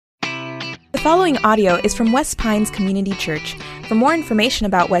The following audio is from West Pines Community Church. For more information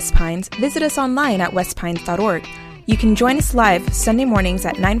about West Pines, visit us online at westpines.org. You can join us live Sunday mornings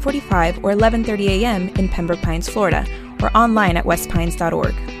at 9:45 or 11:30 a.m. in Pembroke Pines, Florida, or online at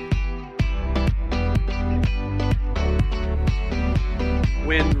westpines.org.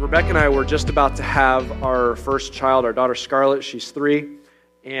 When Rebecca and I were just about to have our first child, our daughter Scarlett, she's 3,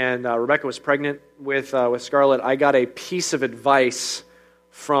 and Rebecca was pregnant with Scarlett, I got a piece of advice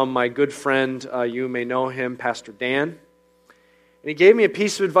from my good friend, you may know him, Pastor Dan. And he gave me a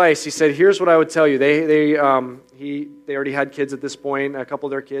piece of advice. He said, here's what I would tell you. They already had kids at this point, a couple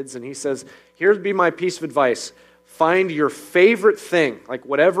of their kids, and he says, here'd be my piece of advice. Find your favorite thing, like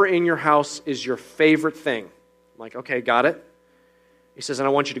whatever in your house is your favorite thing. I'm like, okay, got it. He says, and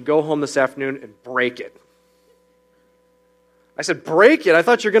I want you to go home this afternoon and break it. I said, break it? I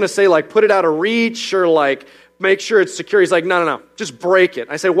thought you were going to say, like, put it out of reach or, like, make sure it's secure. He's like, no, just break it.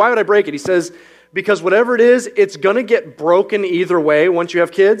 I said, why would I break it? He says, because whatever it is, it's going to get broken either way once you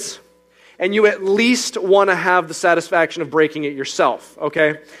have kids, and you at least want to have the satisfaction of breaking it yourself, okay?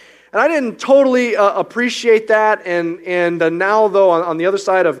 And I didn't totally appreciate that, and now, though, on the other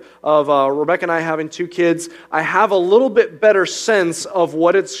side of Rebecca and I having 2 kids, I have a little bit better sense of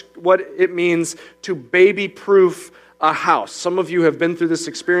what it means to baby-proof a house. Some of you have been through this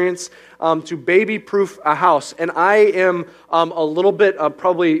experience, to baby-proof a house. And I am a little bit,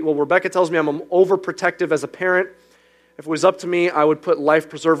 Rebecca tells me I'm overprotective as a parent. If it was up to me, I would put life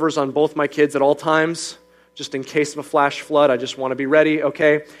preservers on both my kids at all times, just in case of a flash flood. I just want to be ready,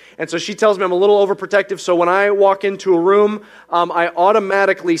 okay? And so she tells me I'm a little overprotective, so when I walk into a room, I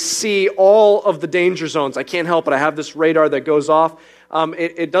automatically see all of the danger zones. I can't help it. I have this radar that goes off.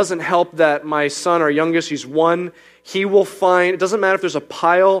 It doesn't help that my son, our youngest, he's 1, he will find, it doesn't matter if there's a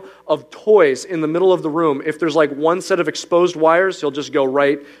pile of toys in the middle of the room, if there's like one set of exposed wires, he'll just go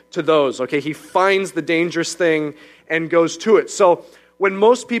right to those, okay? He finds the dangerous thing and goes to it. So when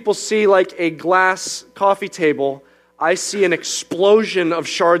most people see like a glass coffee table, I see an explosion of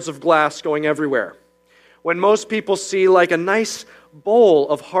shards of glass going everywhere. When most people see like a nice bowl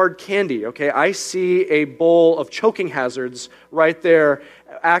of hard candy, okay, I see a bowl of choking hazards right there,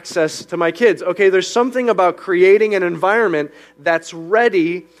 access to my kids. Okay, there's something about creating an environment that's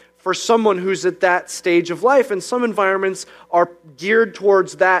ready for someone who's at that stage of life, and some environments are geared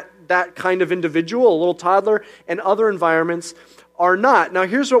towards that kind of individual, a little toddler, and other environments are not. Now,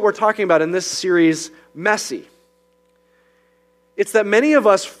 here's what we're talking about in this series, Messy. It's that many of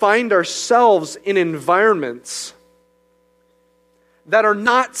us find ourselves in environments that are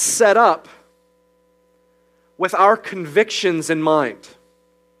not set up with our convictions in mind.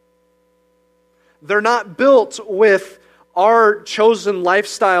 They're not built with our chosen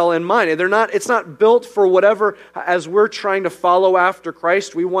lifestyle in mind. It's not built for whatever, as we're trying to follow after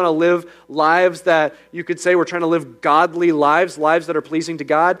Christ, we want to live lives that you could say we're trying to live godly lives that are pleasing to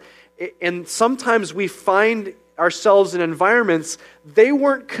God. And sometimes we find ourselves in environments, they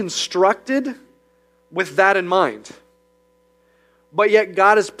weren't constructed with that in mind. But yet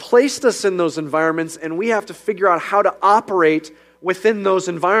God has placed us in those environments, and we have to figure out how to operate within those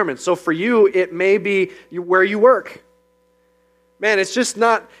environments. So for you, it may be where you work. Man, it's just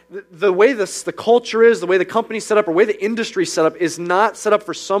not, the way the culture is, the way the company's set up, or the way the industry's set up is not set up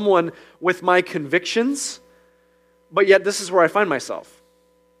for someone with my convictions, but yet this is where I find myself.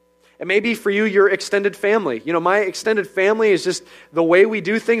 And maybe for you, your extended family. You know, my extended family is just the way we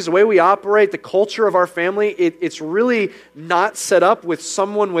do things, the way we operate, the culture of our family. It's really not set up with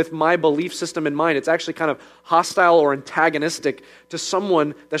someone with my belief system in mind. It's actually kind of hostile or antagonistic to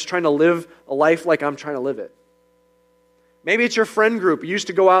someone that's trying to live a life like I'm trying to live it. Maybe it's your friend group. You used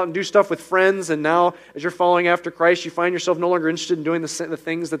to go out and do stuff with friends, and now as you're following after Christ, you find yourself no longer interested in doing the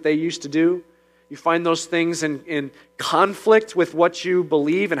things that they used to do. You find those things in conflict with what you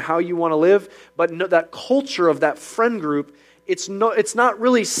believe and how you want to live. But no, that culture of that friend group, it's not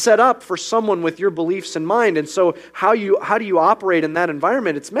really set up for someone with your beliefs in mind. And so how do you operate in that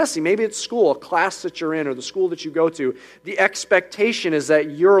environment? It's messy. Maybe it's school, a class that you're in, or the school that you go to. The expectation is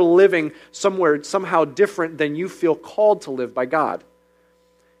that you're living somewhere somehow different than you feel called to live by God.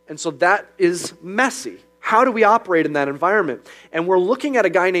 And so that is messy. How do we operate in that environment? And we're looking at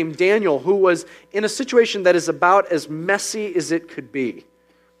a guy named Daniel who was in a situation that is about as messy as it could be.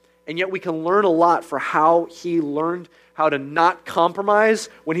 And yet we can learn a lot for how he learned how to not compromise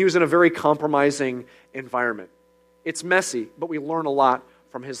when he was in a very compromising environment. It's messy, but we learn a lot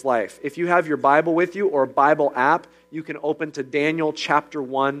from his life. If you have your Bible with you or a Bible app, you can open to Daniel chapter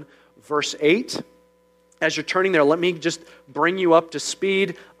 1, verse 8. As you're turning there, let me just bring you up to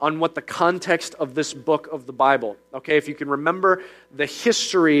speed on what the context of this book of the Bible. Okay, if you can remember the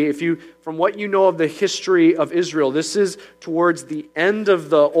history, from what you know of the history of Israel, this is towards the end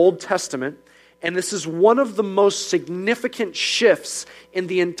of the Old Testament, and this is one of the most significant shifts in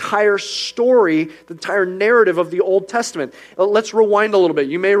the entire story, the entire narrative of the Old Testament. Let's rewind a little bit.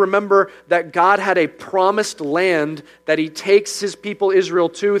 You may remember that God had a promised land that He takes His people Israel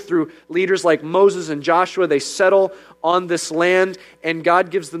to through leaders like Moses and Joshua. They settle on this land, and God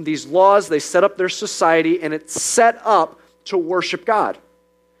gives them these laws. They set up their society, and it's set up to worship God.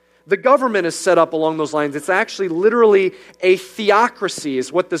 The government is set up along those lines. It's actually literally a theocracy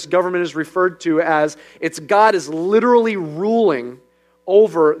is what this government is referred to as. It's God is literally ruling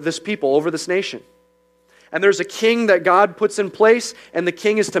over this people, over this nation. And there's a king that God puts in place, and the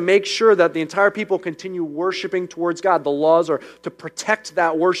king is to make sure that the entire people continue worshiping towards God. The laws are to protect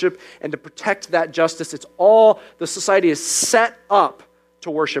that worship and to protect that justice. It's all, the society is set up to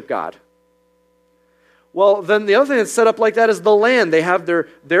worship God. Well, then the other thing that's set up like that is the land. They have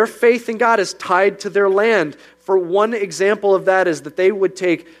their faith in God is tied to their land. For one example of that is that they would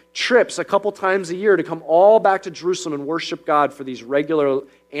take trips a couple times a year to come all back to Jerusalem and worship God for these regular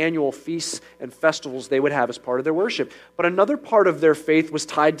annual feasts and festivals they would have as part of their worship. But another part of their faith was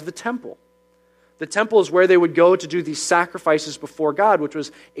tied to the temple. The temple is where they would go to do these sacrifices before God, which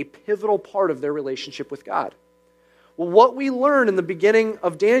was a pivotal part of their relationship with God. Well, what we learn in the beginning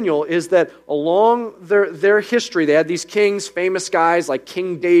of Daniel is that along their history, they had these kings, famous guys like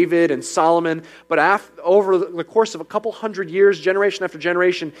King David and Solomon, but over the course of a couple hundred years, generation after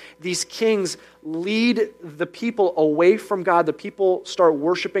generation, these kings lead the people away from God. The people start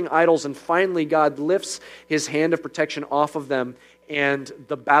worshiping idols, and finally God lifts His hand of protection off of them, and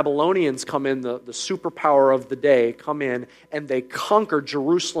the Babylonians come in, the superpower of the day, come in, and they conquer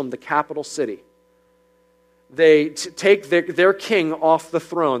Jerusalem, the capital city. They take their king off the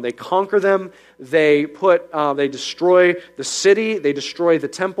throne. They conquer them. They destroy the city. They destroy the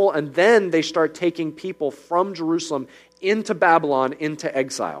temple. And then they start taking people from Jerusalem into Babylon, into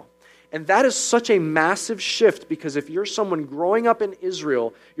exile. And that is such a massive shift, because if you're someone growing up in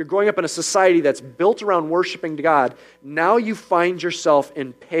Israel, you're growing up in a society that's built around worshiping God, now you find yourself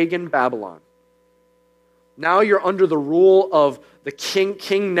in pagan Babylon. Now you're under the rule of the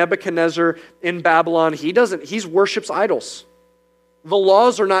King Nebuchadnezzar in Babylon. He worships idols. The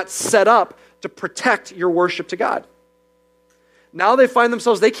laws are not set up to protect your worship to God. Now they find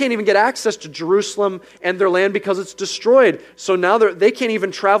themselves, they can't even get access to Jerusalem and their land because it's destroyed. So now they can't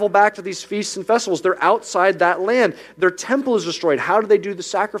even travel back to these feasts and festivals. They're outside that land. Their temple is destroyed. How do they do the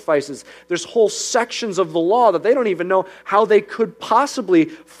sacrifices? There's whole sections of the law that they don't even know how they could possibly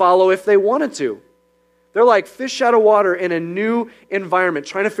follow if they wanted to. They're like fish out of water in a new environment,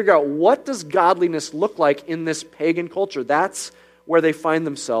 trying to figure out what does godliness look like in this pagan culture. That's where they find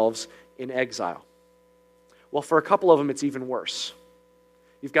themselves in exile. Well, for a couple of them, it's even worse.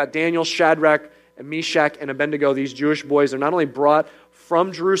 You've got Daniel, Shadrach, and Meshach, and Abednego, these Jewish boys. They're not only brought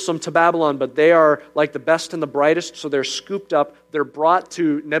from Jerusalem to Babylon, but they are like the best and the brightest, so they're scooped up. They're brought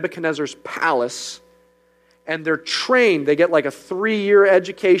to Nebuchadnezzar's palace, and they're trained. They get like a 3-year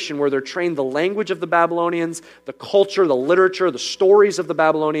education where they're trained the language of the Babylonians, the culture, the literature, the stories of the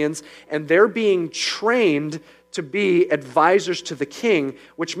Babylonians, and they're being trained to be advisors to the king,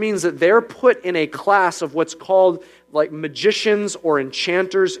 which means that they're put in a class of what's called like magicians or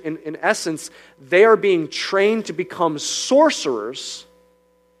enchanters. In essence, they are being trained to become sorcerers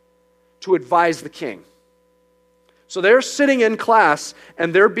to advise the king. So they're sitting in class,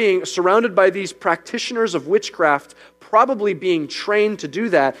 and they're being surrounded by these practitioners of witchcraft, probably being trained to do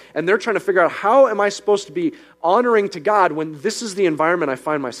that, and they're trying to figure out, how am I supposed to be honoring to God when this is the environment I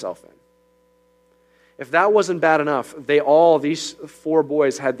find myself in? If that wasn't bad enough, these 4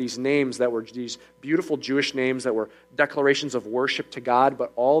 boys had these names that were these beautiful Jewish names that were declarations of worship to God,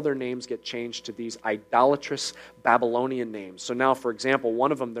 but all their names get changed to these idolatrous Babylonian names. So now, for example,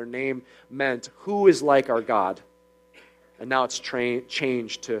 one of them, their name meant, "Who is like our God?" And now it's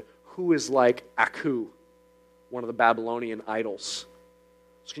changed to, "Who is like Aku?" One of the Babylonian idols.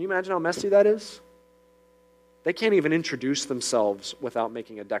 So can you imagine how messy that is? They can't even introduce themselves without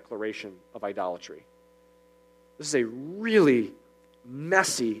making a declaration of idolatry. This is a really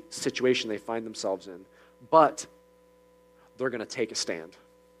messy situation they find themselves in, but they're going to take a stand.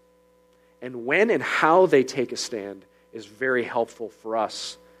 And when and how they take a stand is very helpful for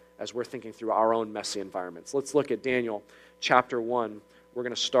us as we're thinking through our own messy environments. Let's look at Daniel chapter 1. We're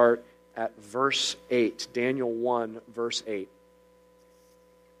going to start at verse 8. Daniel 1, verse 8.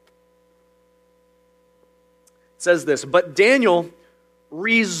 It says this, "But Daniel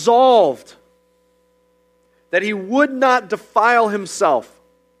resolved that he would not defile himself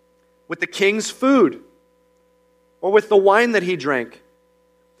with the king's food or with the wine that he drank.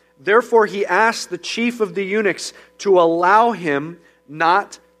 Therefore he asked the chief of the eunuchs to allow him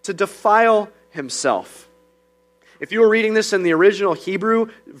not to defile himself. If you were reading this in the original Hebrew,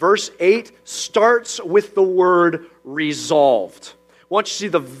 verse 8 starts with the word resolved. I want you to see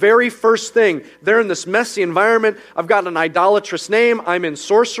the very first thing. They're in this messy environment. I've got an idolatrous name. I'm in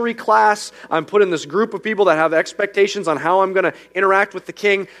sorcery class. I'm put in this group of people that have expectations on how I'm going to interact with the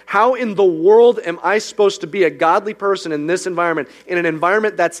king. How in the world am I supposed to be a godly person in this environment, in an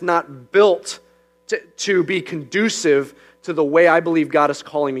environment that's not built to be conducive to the way I believe God is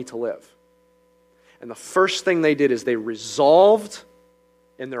calling me to live? And the first thing they did is they resolved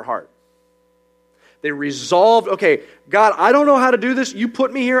in their heart. They resolved, okay, God, I don't know how to do this. You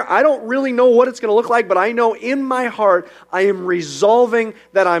put me here. I don't really know what it's going to look like, but I know in my heart I am resolving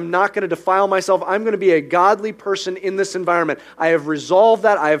that I'm not going to defile myself. I'm going to be a godly person in this environment. I have resolved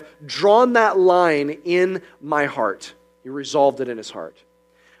that. I have drawn that line in my heart. He resolved it in his heart.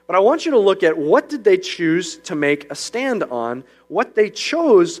 But I want you to look at what did they choose to make a stand on. What they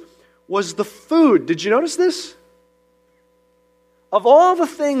chose was the food. Did you notice this? Of all the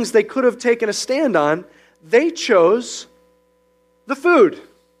things they could have taken a stand on, they chose the food.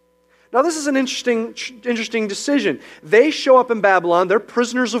 Now this is an interesting decision. They show up in Babylon, they're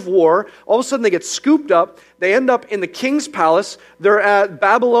prisoners of war, all of a sudden they get scooped up, they end up in the king's palace, they're at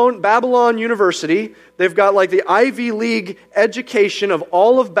Babylon University, they've got like the Ivy League education of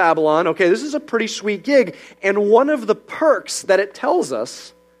all of Babylon. Okay, this is a pretty sweet gig, and one of the perks that it tells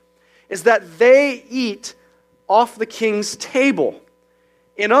us is that they eat off the king's table.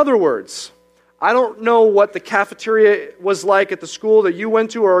 In other words, I don't know what the cafeteria was like at the school that you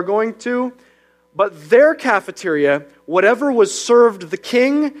went to or are going to, but their cafeteria, whatever was served the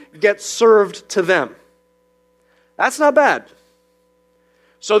king, gets served to them. That's not bad.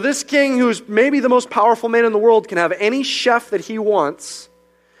 So this king, who's maybe the most powerful man in the world, can have any chef that he wants,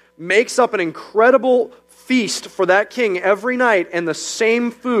 makes up an incredible feast for that king every night, and the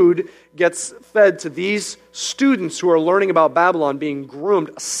same food gets fed to these students who are learning about Babylon, being groomed,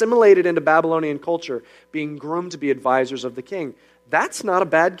 assimilated into Babylonian culture, being groomed to be advisors of the king. That's not a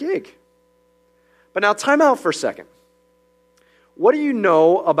bad gig. But now time out for a second. What do you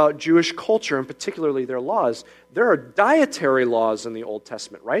know about Jewish culture, and particularly their laws? There are dietary laws in the Old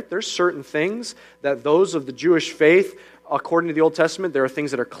Testament, right? There's certain things that those of the Jewish faith, according to the Old Testament, there are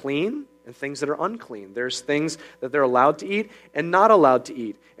things that are clean and things that are unclean. There's things that they're allowed to eat and not allowed to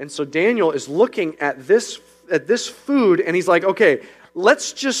eat. And so Daniel is looking at this food, and he's like, okay,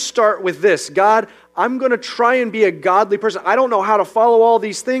 let's just start with this. God, I'm going to try and be a godly person. I don't know how to follow all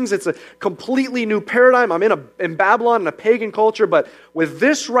these things. It's a completely new paradigm. I'm in Babylon, in a pagan culture, but with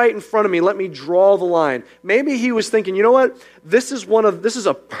this right in front of me, let me draw the line. Maybe he was thinking, you know what? This is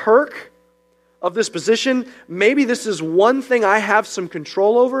a perk of this position. Maybe this is one thing I have some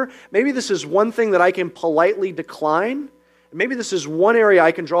control over. Maybe this is one thing that I can politely decline. Maybe this is one area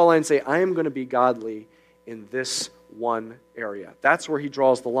I can draw a line and say, I am going to be godly in this one area. That's where he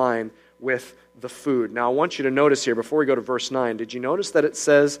draws the line with the food. Now I want you to notice here, before we go to verse 9, did you notice that it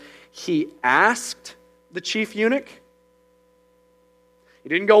says he asked the chief eunuch? He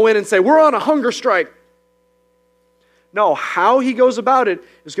didn't go in and say, we're on a hunger strike. No, how he goes about it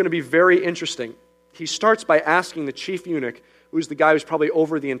is going to be very interesting. He starts by asking the chief eunuch, who's the guy who's probably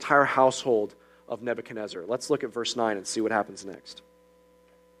over the entire household of Nebuchadnezzar. Let's look at verse 9 and see what happens next.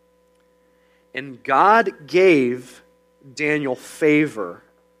 And God gave Daniel favor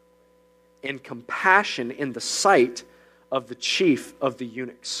and compassion in the sight of the chief of the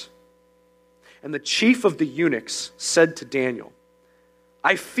eunuchs. And the chief of the eunuchs said to Daniel,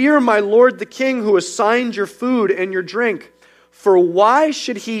 I fear my lord the king who assigned your food and your drink. For why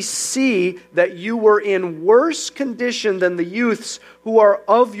should he see that you were in worse condition than the youths who are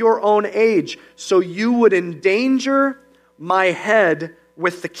of your own age, so you would endanger my head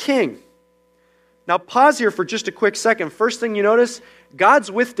with the king? Now pause here for just a quick second. First thing you notice,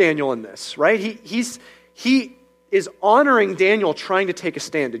 God's with Daniel in this, right? He is honoring Daniel trying to take a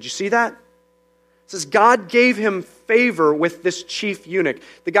stand. Did you see that? It says God gave him favor with this chief eunuch.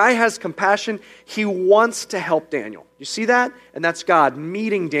 The guy has compassion. He wants to help Daniel. You see that? And that's God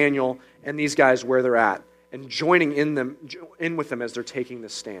meeting Daniel and these guys where they're at and joining in with them as they're taking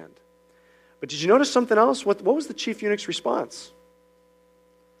this stand. But did you notice something else? What was the chief eunuch's response?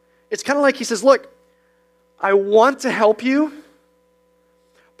 It's kind of like he says, look, I want to help you,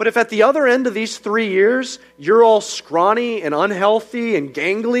 but if at the other end of these 3 years, you're all scrawny and unhealthy and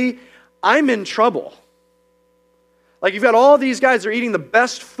gangly, I'm in trouble. Like you've got all these guys that are eating the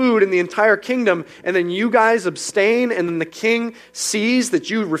best food in the entire kingdom, and then you guys abstain, and then the king sees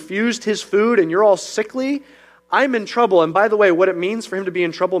that you refused his food and you're all sickly. I'm in trouble. And by the way, what it means for him to be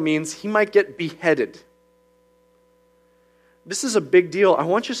in trouble means he might get beheaded. This is a big deal. I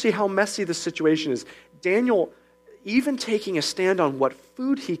want you to see how messy this situation is. Daniel, even taking a stand on what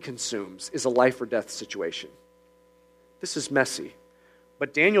food he consumes, is a life or death situation. This is messy.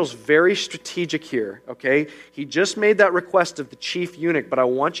 But Daniel's very strategic here, okay? He just made that request of the chief eunuch, but I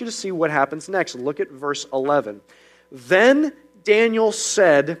want you to see what happens next. Look at verse 11. Then Daniel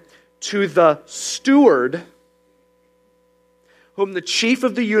said to the steward, whom the chief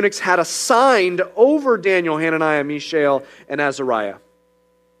of the eunuchs had assigned over Daniel, Hananiah, Mishael, and Azariah,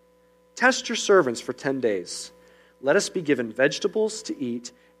 test your servants for 10 days. Let us be given vegetables to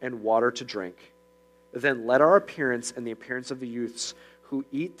eat and water to drink. Then let our appearance and the appearance of the youths who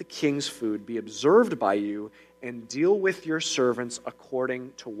eat the king's food be observed by you, and deal with your servants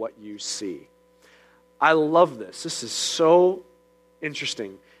according to what you see. I love this. This is so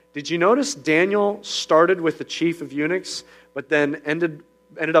interesting. Did you notice Daniel started with the chief of eunuchs, but then ended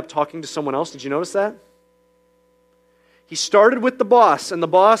up talking to someone else? Did you notice that? He started with the boss, and the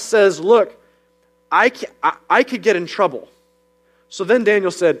boss says, look, I could get in trouble. So then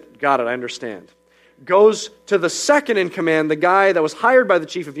Daniel said, got it, I understand. Goes to the second in command, the guy that was hired by the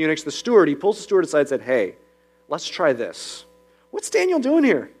chief of eunuchs, the steward. He pulls the steward aside and said, hey, let's try this. What's Daniel doing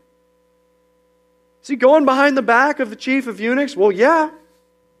here? Is he going behind the back of the chief of eunuchs? Well, yeah.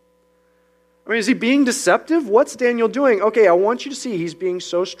 I mean, is he being deceptive? What's Daniel doing? Okay, I want you to see he's being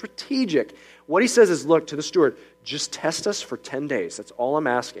so strategic. What he says is, look, to the steward, just test us for 10 days. That's all I'm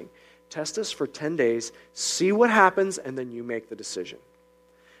asking. Test us for 10 days, see what happens, and then you make the decision.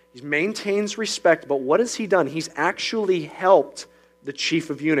 He maintains respect, but what has he done? He's actually helped the chief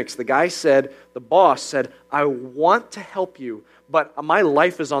of eunuchs. The guy said, the boss said, I want to help you, but my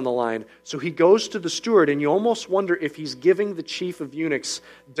life is on the line. So he goes to the steward, and you almost wonder if he's giving the chief of eunuchs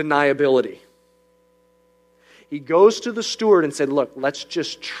deniability. He goes to the steward and said, look, let's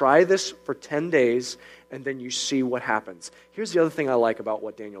just try this for 10 days, and then you see what happens. Here's the other thing I like about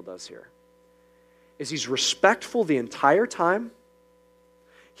what Daniel does here, is he's respectful the entire time.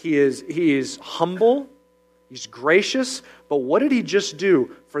 He is humble, he's gracious, but what did he just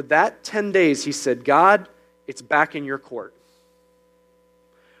do? For that 10 days, he said, God, it's back in your court.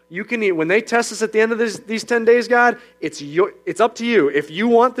 You can eat. When they test us at the end of these 10 days, God, it's up to you. If you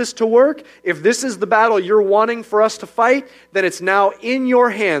want this to work, if this is the battle you're wanting for us to fight, then it's now in your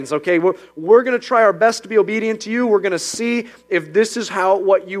hands, okay? We're going to try our best to be obedient to you. We're going to see if this is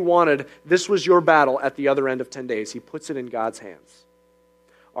what you wanted. This was your battle at the other end of 10 days. He puts it in God's hands.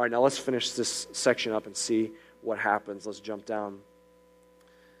 All right, now let's finish this section up and see what happens. Let's jump down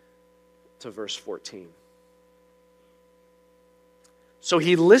to verse 14. So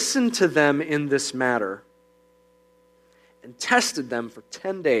he listened to them in this matter and tested them for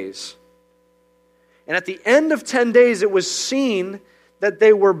 10 days. And at the end of 10 days, it was seen that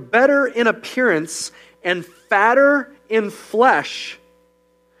they were better in appearance and fatter in flesh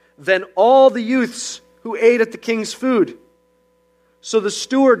than all the youths who ate at the king's food. So the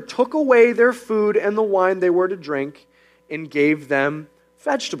steward took away their food and the wine they were to drink and gave them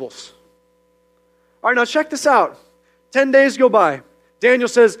vegetables. All right, now check this out. 10 days go by. Daniel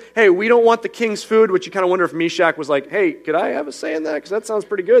says, hey, we don't want the king's food, which you kind of wonder if Meshach was like, hey, could I have a say in that? Because that sounds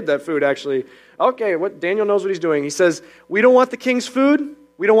pretty good, that food, actually. Okay, Daniel knows what he's doing. He says, we don't want the king's food.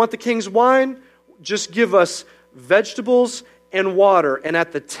 We don't want the king's wine. Just give us vegetables and water. And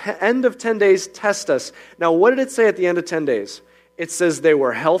at the end of 10 days, test us. Now, what did it say at the end of 10 days? It says they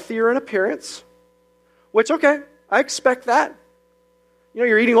were healthier in appearance, which, okay, I expect that. You know,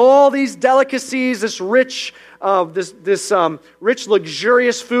 you're eating all these delicacies, this rich, rich,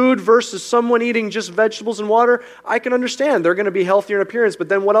 luxurious food versus someone eating just vegetables and water. I can understand they're going to be healthier in appearance, but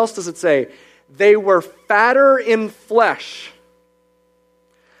then what else does it say? They were fatter in flesh.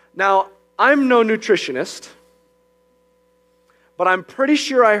 Now, I'm no nutritionist, but I'm pretty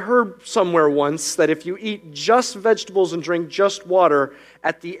sure I heard somewhere once that if you eat just vegetables and drink just water,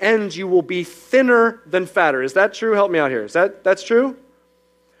 at the end you will be thinner than fatter. Is that true? Help me out here. That's true?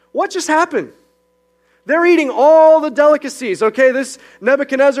 What just happened? They're eating all the delicacies, okay? This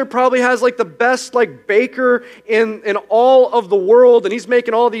Nebuchadnezzar probably has like the best baker in all of the world, and he's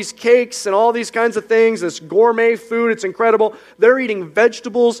making all these cakes and all these kinds of things, this gourmet food, it's incredible. They're eating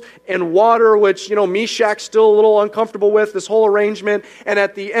vegetables and water, which, Meshach's still a little uncomfortable with, this whole arrangement. And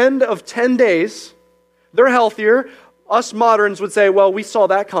at the end of 10 days, they're healthier. Us moderns would say, well, we saw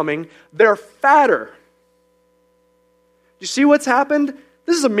that coming. They're fatter. Do you see what's happened?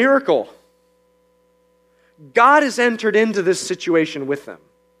 This is a miracle. God has entered into this situation with them.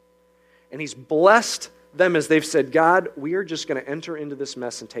 And he's blessed them as they've said, God, we are just going to enter into this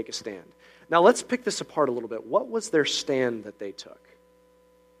mess and take a stand. Now let's pick this apart a little bit. What was their stand that they took?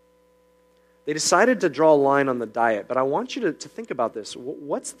 They decided to draw a line on the diet, but I want you to think about this.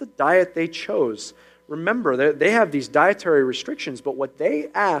 What's the diet they chose? Remember, they have these dietary restrictions, but what they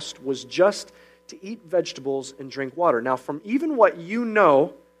asked was just to eat vegetables and drink water. Now, from even what you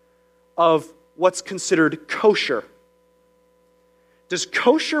know of what's considered kosher, does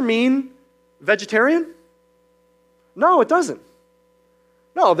kosher mean vegetarian? No, it doesn't.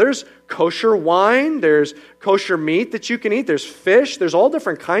 No, there's kosher wine, there's kosher meat that you can eat, there's fish, there's all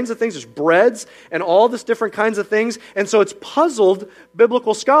different kinds of things, there's breads and all this different kinds of things. And so it's puzzled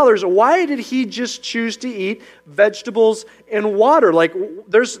biblical scholars, why did he just choose to eat vegetables and water? Like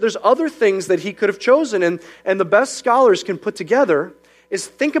there's other things that he could have chosen, and the best scholars can put together is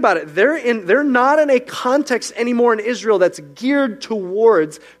think about it. They're not in a context anymore in Israel that's geared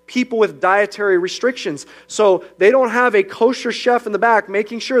towards people with dietary restrictions. So they don't have a kosher chef in the back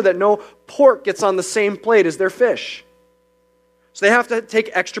making sure that no pork gets on the same plate as their fish. So they have to take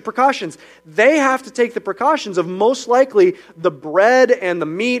extra precautions. They have to take the precautions of most likely the bread and the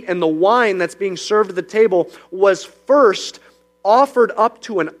meat and the wine that's being served at the table was first offered up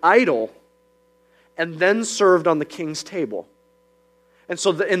to an idol and then served on the king's table. And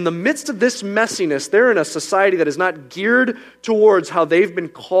so in the midst of this messiness, they're in a society that is not geared towards how they've been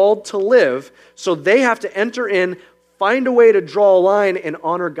called to live. So they have to enter in, find a way to draw a line, and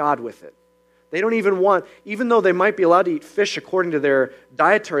honor God with it. They don't even though they might be allowed to eat fish according to their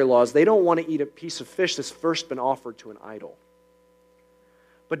dietary laws, they don't want to eat a piece of fish that's first been offered to an idol.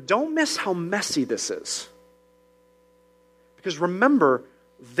 But don't miss how messy this is. Because remember,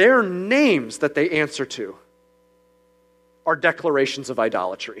 their names that they answer to are declarations of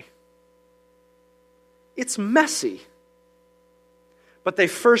idolatry. It's messy. But they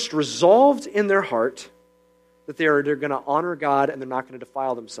first resolved in their heart that they're going to honor God and they're not going to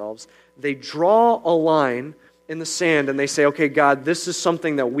defile themselves. They draw a line in the sand and they say, okay, God, this is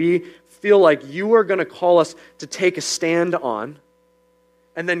something that we feel like you are going to call us to take a stand on.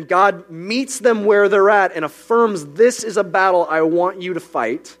 And then God meets them where they're at and affirms, this is a battle I want you to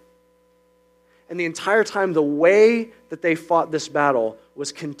fight. And the entire time, the way that they fought this battle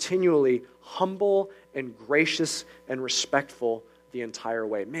was continually humble and gracious and respectful the entire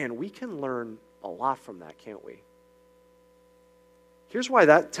way. Man, we can learn a lot from that, can't we? Here's why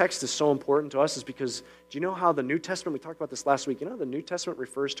that text is so important to us is because, do you know how the New Testament, we talked about this last week, you know how the New Testament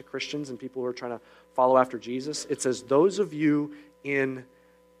refers to Christians and people who are trying to follow after Jesus? It says, those of you in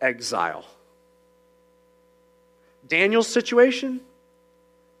exile. Daniel's situation,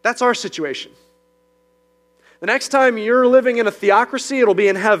 that's our situation. The next time you're living in a theocracy, it'll be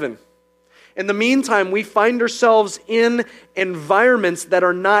in heaven. In the meantime, we find ourselves in environments that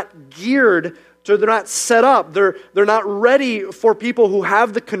are not geared to, they're not set up. They're not ready for people who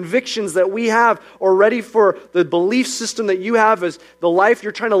have the convictions that we have or ready for the belief system that you have as the life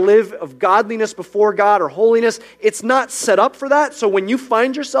you're trying to live of godliness before God or holiness. It's not set up for that. So when you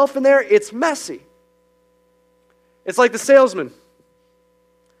find yourself in there, it's messy. It's like the salesman.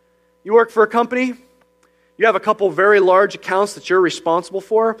 You work for a company. You have a couple very large accounts that you're responsible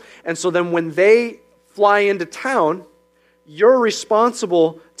for, and so then when they fly into town, you're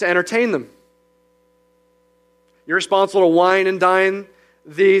responsible to entertain them. You're responsible to wine and dine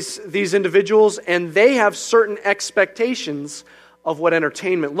these individuals, and they have certain expectations of what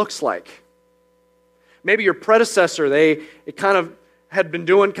entertainment looks like. Maybe your predecessor, it kind of had been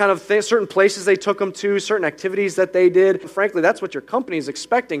doing kind of certain places they took them to, certain activities that they did. Frankly, that's what your company is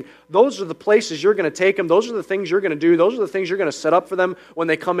expecting. Those are the places you're going to take them. Those are the things you're going to do. Those are the things you're going to set up for them when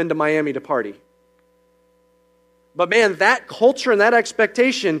they come into Miami to party. But man, that culture and that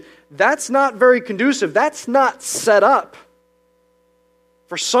expectation, that's not very conducive. That's not set up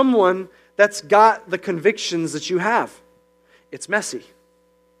for someone that's got the convictions that you have. It's messy.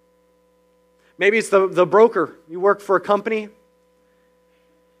 Maybe it's the broker. You work for a company.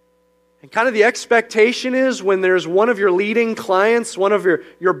 And kind of the expectation is when there's one of your leading clients, one of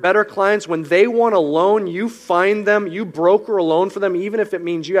your better clients, when they want a loan, you find them, you broker a loan for them, even if it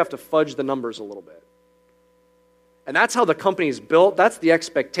means you have to fudge the numbers a little bit. And that's how the company is built. That's the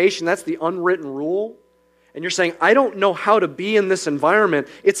expectation. That's the unwritten rule. And you're saying, I don't know how to be in this environment.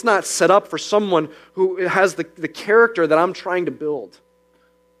 It's not set up for someone who has the character that I'm trying to build.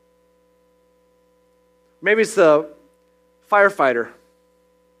 Maybe it's the firefighter.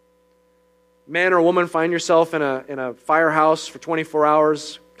 Man or woman, find yourself in a firehouse for 24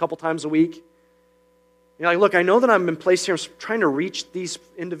 hours, a couple times a week. You're like, look, I know that I've been placed here. I'm trying to reach these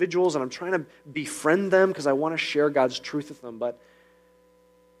individuals, and I'm trying to befriend them because I want to share God's truth with them. But,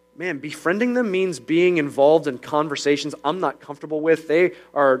 man, befriending them means being involved in conversations I'm not comfortable with. They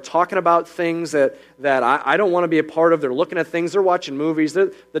are talking about things that I don't want to be a part of. They're looking at things. They're watching movies.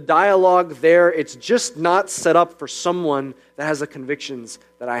 The dialogue there, it's just not set up for someone that has the convictions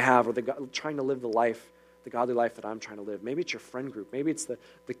that I have or trying to live the godly life that I'm trying to live. Maybe it's your friend group. Maybe it's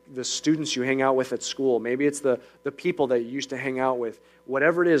the students you hang out with at school. Maybe it's the people that you used to hang out with.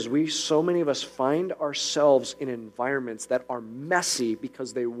 Whatever it is, so many of us find ourselves in environments that are messy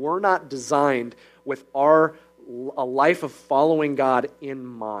because they were not designed with a life of following God in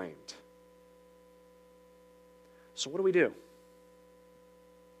mind. So what do we do?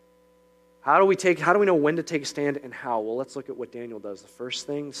 How do we know when to take a stand and how? Well, let's look at what Daniel does. The first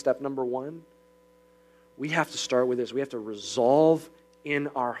thing, step number 1, we have to start with this. We have to resolve in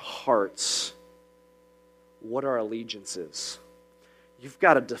our hearts what our allegiance is. You've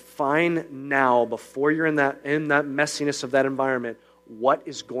got to define now, before you're in that messiness of that environment, what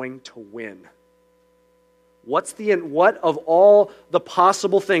is going to win. What of all the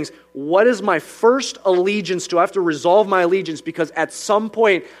possible things, what is my first allegiance to? I have to resolve my allegiance because at some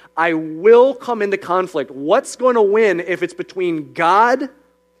point I will come into conflict. What's going to win if it's between God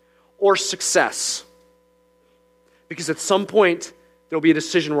or success? Because at some point there'll be a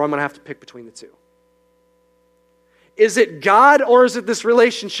decision where I'm going to have to pick between the two. Is it God or is it this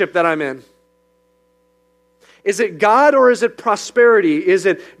relationship that I'm in? Is it God or is it prosperity? Is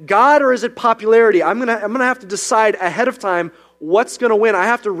it God or is it popularity? I'm gonna have to decide ahead of time what's going to win. I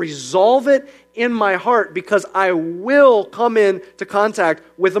have to resolve it in my heart because I will come into contact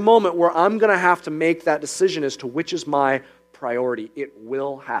with a moment where I'm going to have to make that decision as to which is my priority. It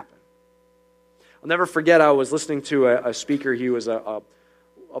will happen. I'll never forget, I was listening to a speaker. He was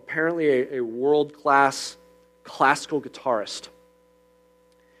apparently a world-class classical guitarist.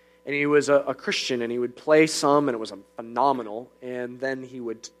 And he was a Christian, and he would play some, and it was phenomenal. And then he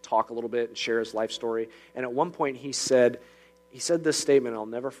would talk a little bit and share his life story. And at one point he said this statement, and I'll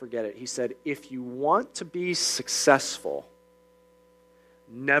never forget it. He said, if you want to be successful,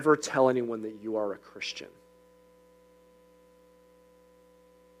 never tell anyone that you are a Christian.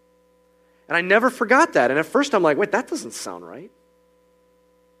 And I never forgot that. And at first I'm like, wait, that doesn't sound right.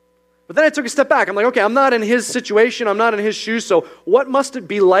 But then I took a step back. I'm like, okay, I'm not in his situation. I'm not in his shoes. So what must it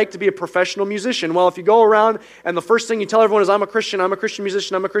be like to be a professional musician? Well, if you go around and the first thing you tell everyone is, I'm a Christian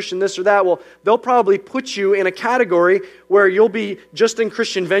musician, I'm a Christian this or that, well, they'll probably put you in a category where you'll be just in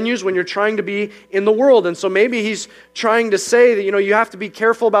Christian venues when you're trying to be in the world. And so maybe he's trying to say that, you have to be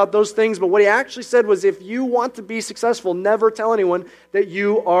careful about those things. But what he actually said was, if you want to be successful, never tell anyone that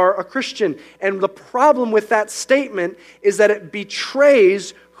you are a Christian. And the problem with that statement is that it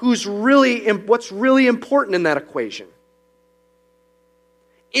betrays what's really important in that equation.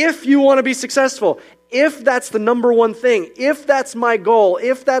 If you want to be successful, if that's the number one thing, if that's my goal,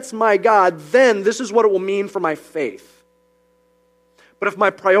 if that's my God, then this is what it will mean for my faith. But if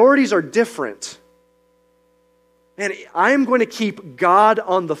my priorities are different, and I'm going to keep God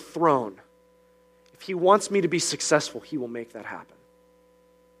on the throne, if He wants me to be successful, He will make that happen.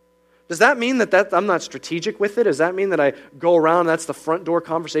 Does that mean that I'm not strategic with it? Does that mean that I go around and that's the front door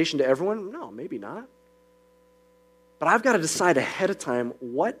conversation to everyone? No, maybe not. But I've got to decide ahead of time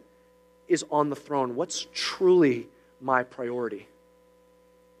what is on the throne, what's truly my priority.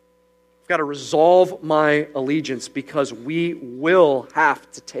 I've got to resolve my allegiance because we will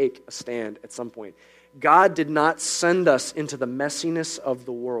have to take a stand at some point. God did not send us into the messiness of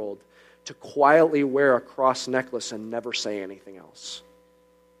the world to quietly wear a cross necklace and never say anything else.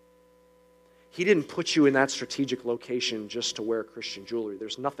 He didn't put you in that strategic location just to wear Christian jewelry.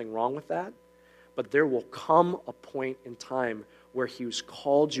 There's nothing wrong with that. But there will come a point in time where He's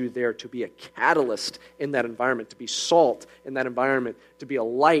called you there to be a catalyst in that environment, to be salt in that environment, to be a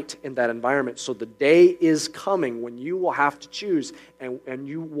light in that environment. So the day is coming when you will have to choose and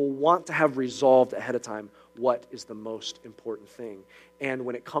you will want to have resolved ahead of time what is the most important thing. And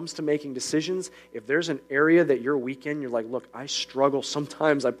when it comes to making decisions, if there's an area that you're weak in, you're like, look, I struggle.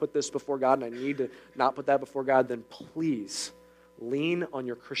 Sometimes I put this before God and I need to not put that before God, then please lean on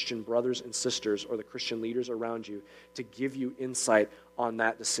your Christian brothers and sisters or the Christian leaders around you to give you insight on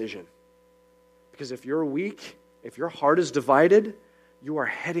that decision. Because if you're weak, if your heart is divided, you are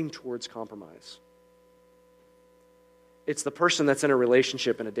heading towards compromise. It's the person that's in a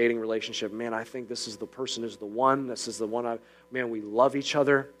relationship, in a dating relationship. Man, I think this is the person is the one. This is the one. We love each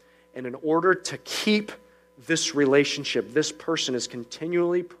other. And in order to keep this relationship, this person is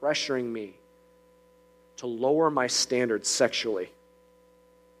continually pressuring me to lower my standards sexually.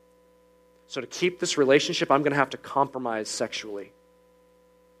 So to keep this relationship, I'm going to have to compromise sexually.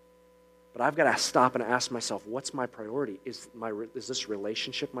 But I've got to stop and ask myself, what's my priority? Is this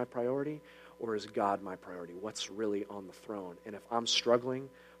relationship my priority, or is God my priority? What's really on the throne? And if I'm struggling,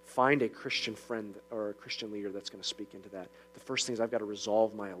 find a Christian friend or a Christian leader that's going to speak into that. The first thing is I've got to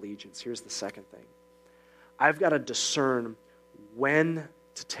resolve my allegiance. Here's the second thing. I've got to discern when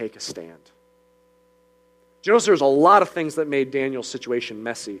to take a stand. Do you notice there's a lot of things that made Daniel's situation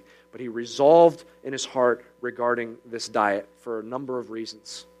messy, but he resolved in his heart regarding this diet for a number of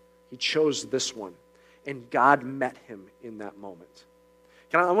reasons. He chose this one, and God met him in that moment.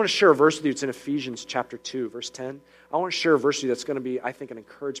 I want to share a verse with you. It's in Ephesians chapter 2, verse 10. I want to share a verse with you that's going to be, I think, an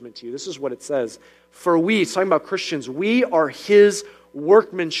encouragement to you. This is what it says. For we, it's talking about Christians, we are his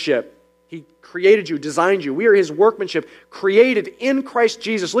workmanship. He created you, designed you. We are his workmanship, created in Christ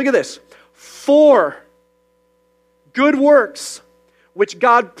Jesus. Look at this. For good works, which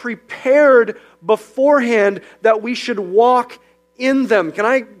God prepared beforehand that we should walk in them. Can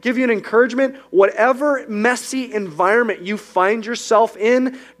I give you an encouragement? Whatever messy environment you find yourself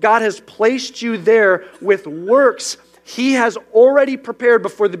in, God has placed you there with works He has already prepared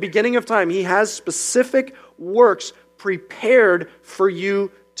before the beginning of time. He has specific works prepared for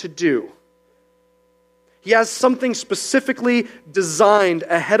you to do. He has something specifically designed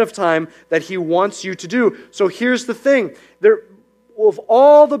ahead of time that He wants you to do. So here's the thing. Of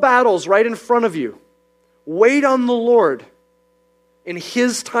all the battles right in front of you, wait on the Lord in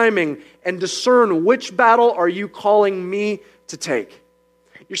His timing and discern which battle are you calling me to take.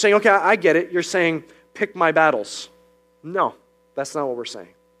 You're saying, okay, I get it. You're saying, pick my battles. No, that's not what we're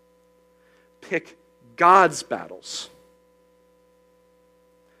saying. Pick God's battles.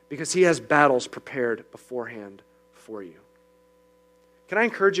 Because He has battles prepared beforehand for you. Can I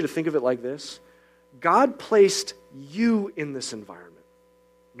encourage you to think of it like this? God placed you in this environment.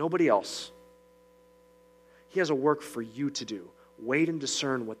 Nobody else. He has a work for you to do. Wait and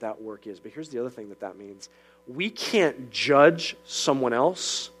discern what that work is. But here's the other thing that means. We can't judge someone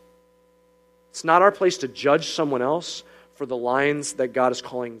else. It's not our place to judge someone else for the lines that God is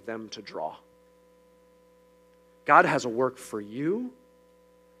calling them to draw. God has a work for you,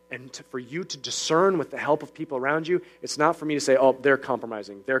 and for you to discern with the help of people around you. It's not for me to say, oh, they're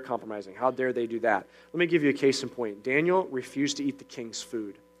compromising. How dare they do that? Let me give you a case in point. Daniel refused to eat the king's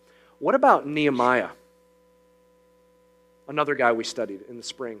food. What about Nehemiah? Another guy we studied in the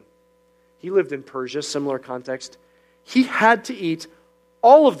spring. He lived in Persia, similar context. He had to eat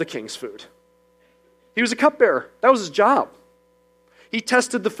all of the king's food. He was a cupbearer. That was his job. He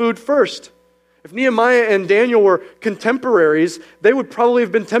tested the food first. If Nehemiah and Daniel were contemporaries, they would probably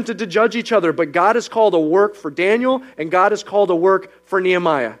have been tempted to judge each other. But God has called a work for Daniel, and God has called a work for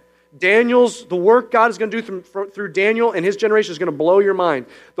Nehemiah. The work God is going to do through Daniel and his generation is going to blow your mind.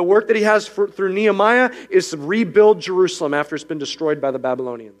 The work that He has through Nehemiah is to rebuild Jerusalem after it's been destroyed by the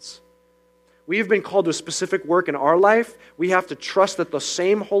Babylonians. We have been called to a specific work in our life. We have to trust that the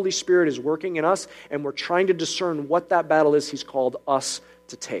same Holy Spirit is working in us, and we're trying to discern what that battle is He's called us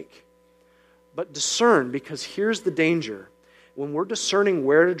to take. But discern, because here's the danger. When we're discerning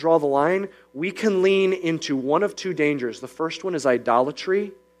where to draw the line, we can lean into one of two dangers. The first one is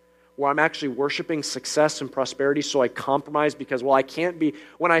idolatry, where I'm actually worshiping success and prosperity, so I compromise because, I can't be.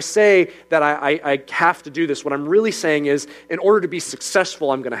 When I say that I have to do this, what I'm really saying is, in order to be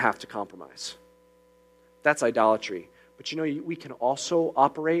successful, I'm going to have to compromise. That's idolatry. But we can also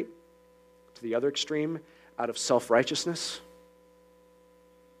operate to the other extreme out of self-righteousness.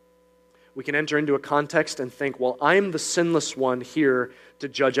 We can enter into a context and think, I'm the sinless one here to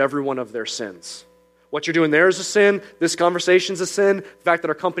judge everyone of their sins. What you're doing there is a sin. This conversation's a sin. The fact that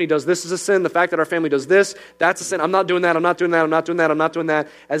our company does this is a sin. The fact that our family does this, that's a sin. I'm not doing that. I'm not doing that. I'm not doing that. I'm not doing that.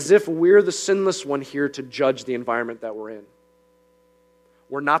 As if we're the sinless one here to judge the environment that we're in.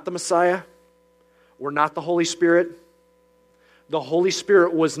 We're not the Messiah. We're not the Holy Spirit. The Holy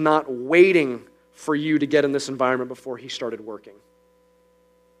Spirit was not waiting for you to get in this environment before He started working.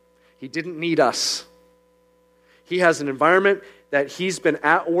 He didn't need us. He has an environment that He's been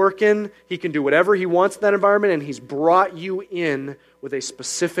at work in. He can do whatever He wants in that environment, and He's brought you in with a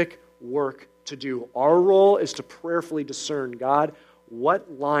specific work to do. Our role is to prayerfully discern, God,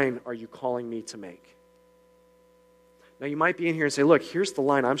 what line are you calling me to make? Now you might be in here and say, look, here's the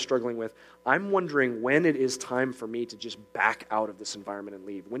line I'm struggling with. I'm wondering when it is time for me to just back out of this environment and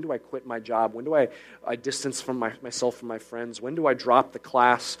leave. When do I quit my job? When do I distance from myself from my friends? When do I drop the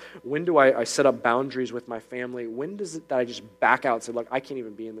class? When do I set up boundaries with my family? When does it that I just back out and say, look, I can't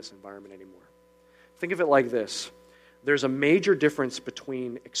even be in this environment anymore? Think of it like this. There's a major difference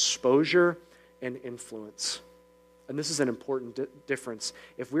between exposure and influence. And this is an important difference.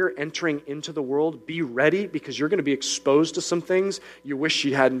 If we're entering into the world, be ready because you're going to be exposed to some things you wish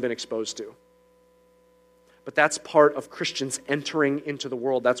you hadn't been exposed to. But that's part of Christians entering into the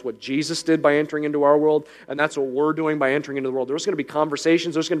world. That's what Jesus did by entering into our world, and that's what we're doing by entering into the world. There's going to be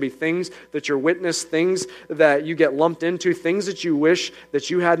conversations, there's going to be things that you're witness, things that you get lumped into, things that you wish that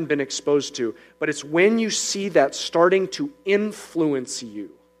you hadn't been exposed to. But it's when you see that starting to influence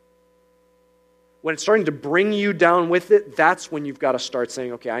you, when it's starting to bring you down with it, that's when you've got to start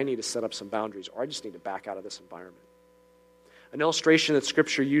saying, okay, I need to set up some boundaries, or I just need to back out of this environment. An illustration that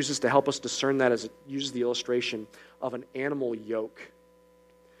Scripture uses to help us discern that is it uses the illustration of an animal yoke,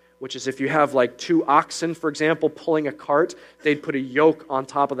 which is if you have like two oxen, for example, pulling a cart, they'd put a yoke on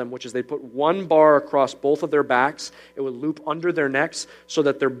top of them, which is they'd put one bar across both of their backs. It would loop under their necks so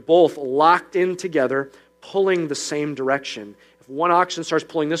that they're both locked in together, pulling the same direction. If one oxen starts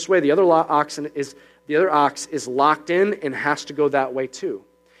pulling this way, the other ox is locked in and has to go that way too.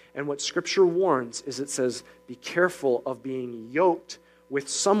 And what Scripture warns is it says, be careful of being yoked with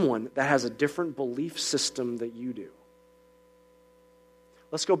someone that has a different belief system that you do.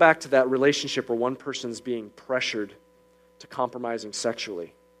 Let's go back to that relationship where one person's being pressured to compromising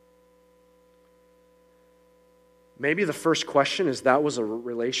sexually. Maybe the first question is that was a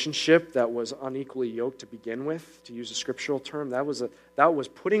relationship that was unequally yoked to begin with, to use a scriptural term. That was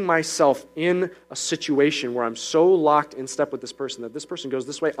putting myself in a situation where I'm so locked in step with this person that this person goes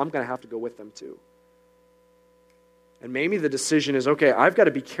this way, I'm going to have to go with them too. And maybe the decision is, okay, I've got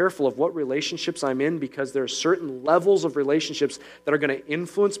to be careful of what relationships I'm in because there are certain levels of relationships that are going to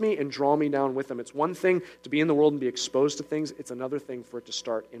influence me and draw me down with them. It's one thing to be in the world and be exposed to things. It's another thing for it to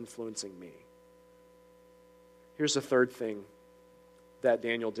start influencing me. Here's the third thing that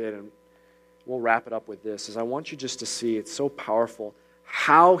Daniel did, and we'll wrap it up with this, is I want you just to see, it's so powerful,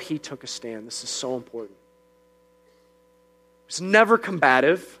 how he took a stand. This is so important. He's never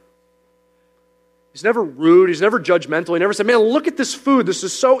combative. He's never rude. He's never judgmental. He never said, man, look at this food. This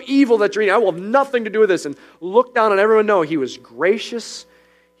is so evil that you're eating. I will have nothing to do with this. And look down on everyone. No, he was gracious.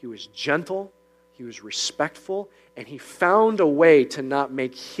 He was gentle. He was respectful. And he found a way to not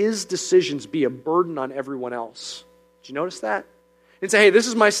make his decisions be a burden on everyone else. Did you notice that? He didn't say, hey, this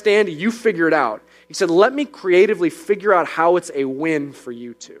is my stand. You figure it out. He said, let me creatively figure out how it's a win for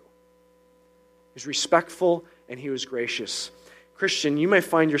you two. He was respectful and he was gracious. Christian, you may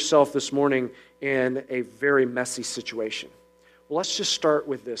find yourself this morning in a very messy situation. Well, let's just start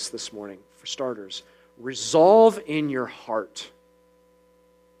with this morning. For starters, resolve in your heart.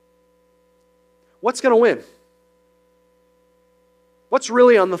 What's going to win? What's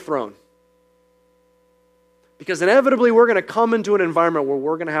really on the throne? Because inevitably we're going to come into an environment where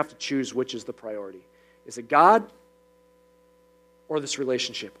we're going to have to choose which is the priority. Is it God or this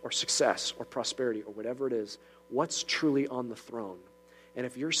relationship or success or prosperity or whatever it is? What's truly on the throne? And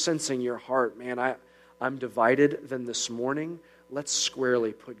if you're sensing your heart, man, I'm divided, then this morning, let's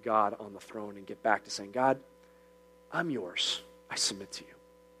squarely put God on the throne and get back to saying, God, I'm yours. I submit to you.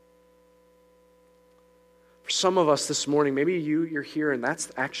 For some of us this morning, maybe you're here and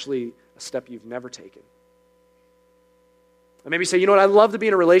that's actually a step you've never taken. And maybe you say, you know what, I'd love to be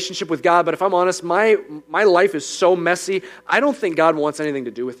in a relationship with God, but if I'm honest, my life is so messy, I don't think God wants anything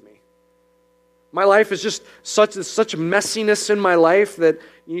to do with me. My life is just such messiness in my life that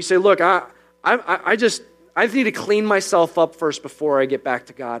you say, look, I need to clean myself up first before I get back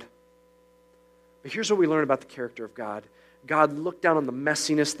to God. But here's what we learn about the character of God. God looked down on the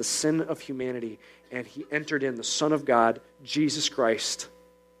messiness, the sin of humanity, and he entered in the Son of God, Jesus Christ,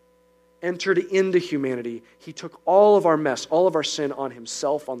 entered into humanity. He took all of our mess, all of our sin on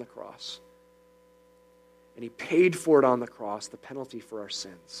himself on the cross. And he paid for it on the cross, the penalty for our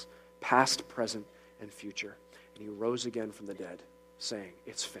sins. Past, present, and future. And he rose again from the dead, saying,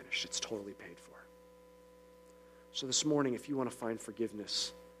 it's finished. It's totally paid for. So this morning, if you want to find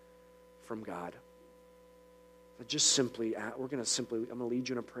forgiveness from God, just simply, I'm going to lead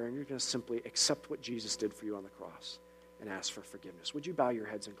you in a prayer, and you're going to simply accept what Jesus did for you on the cross and ask for forgiveness. Would you bow your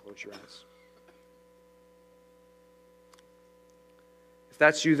heads and close your eyes? If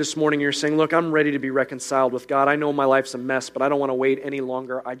that's you this morning, you're saying, look, I'm ready to be reconciled with God. I know my life's a mess, but I don't want to wait any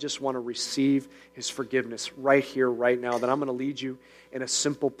longer. I just want to receive his forgiveness right here, right now. Then I'm going to lead you in a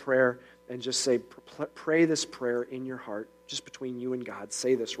simple prayer and just say, pray this prayer in your heart, just between you and God.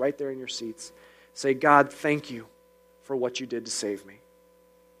 Say this right there in your seats. Say, God, thank you for what you did to save me.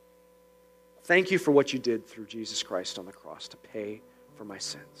 Thank you for what you did through Jesus Christ on the cross to pay for my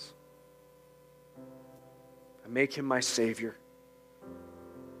sins. I make him my Savior.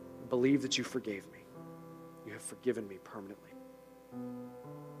 I believe that you forgave me. You have forgiven me permanently.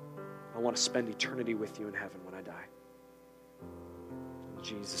 I want to spend eternity with you in heaven when I die. In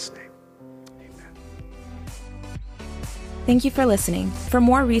Jesus' name, amen. Thank you for listening. For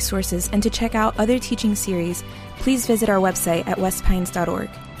more resources and to check out other teaching series, please visit our website at westpines.org.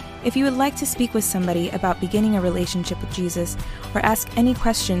 If you would like to speak with somebody about beginning a relationship with Jesus or ask any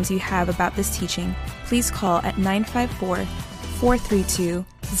questions you have about this teaching, please call at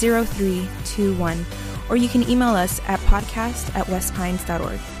 954-432-0321, or you can email us at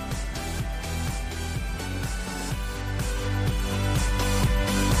podcast@westpines.org.